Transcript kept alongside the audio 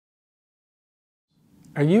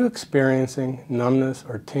Are you experiencing numbness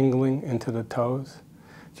or tingling into the toes?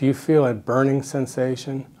 Do you feel a burning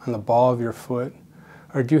sensation on the ball of your foot?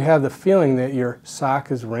 Or do you have the feeling that your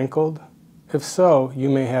sock is wrinkled? If so, you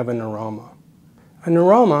may have a neuroma. A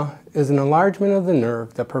neuroma is an enlargement of the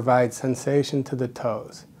nerve that provides sensation to the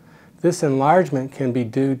toes. This enlargement can be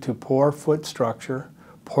due to poor foot structure,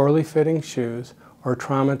 poorly fitting shoes, or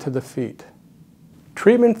trauma to the feet.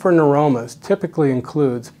 Treatment for neuromas typically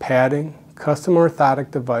includes padding, custom orthotic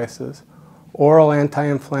devices, oral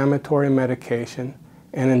anti-inflammatory medication,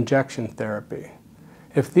 and injection therapy.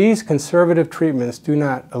 If these conservative treatments do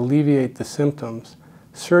not alleviate the symptoms,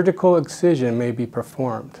 surgical excision may be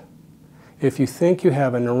performed. If you think you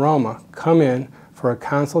have a neuroma, come in for a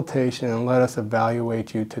consultation and let us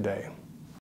evaluate you today.